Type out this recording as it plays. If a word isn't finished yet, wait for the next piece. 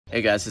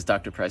Hey guys, it's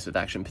Dr. Price with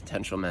Action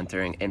Potential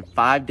Mentoring. And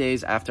 5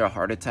 days after a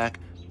heart attack,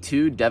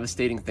 two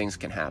devastating things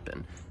can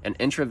happen: an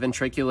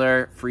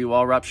intraventricular free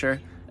wall rupture,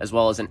 as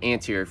well as an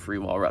anterior free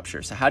wall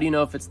rupture. So how do you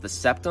know if it's the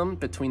septum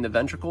between the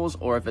ventricles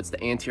or if it's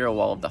the anterior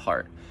wall of the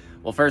heart?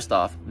 Well, first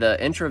off, the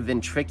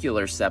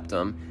intraventricular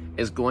septum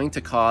is going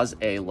to cause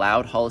a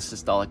loud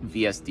holosystolic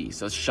VSD,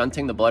 so it's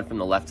shunting the blood from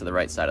the left to the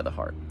right side of the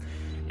heart.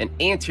 An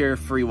anterior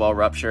free wall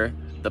rupture,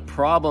 the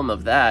problem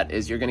of that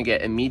is you're going to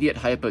get immediate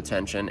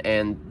hypotension,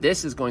 and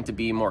this is going to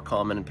be more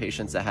common in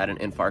patients that had an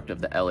infarct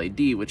of the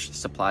LAD, which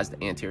supplies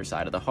the anterior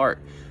side of the heart.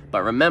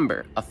 But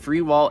remember, a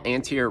free wall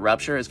anterior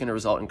rupture is going to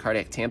result in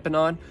cardiac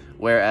tamponade,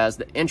 whereas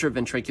the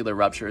intraventricular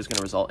rupture is going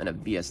to result in a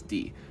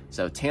VSD.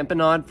 So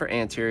tamponade for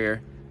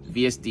anterior,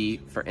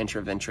 VSD for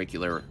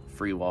intraventricular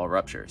free wall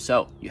rupture.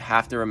 So you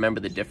have to remember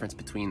the difference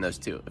between those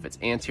two. If it's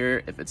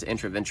anterior, if it's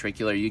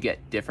intraventricular, you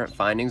get different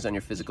findings on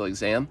your physical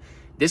exam.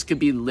 This could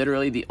be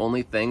literally the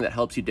only thing that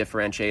helps you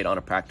differentiate on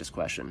a practice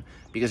question.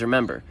 Because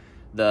remember,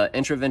 the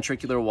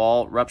intraventricular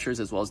wall ruptures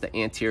as well as the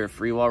anterior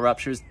free wall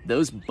ruptures,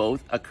 those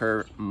both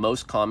occur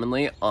most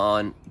commonly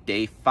on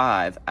day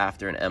 5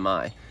 after an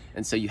MI.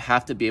 And so you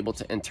have to be able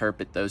to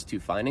interpret those two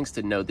findings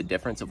to know the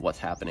difference of what's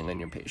happening in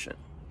your patient.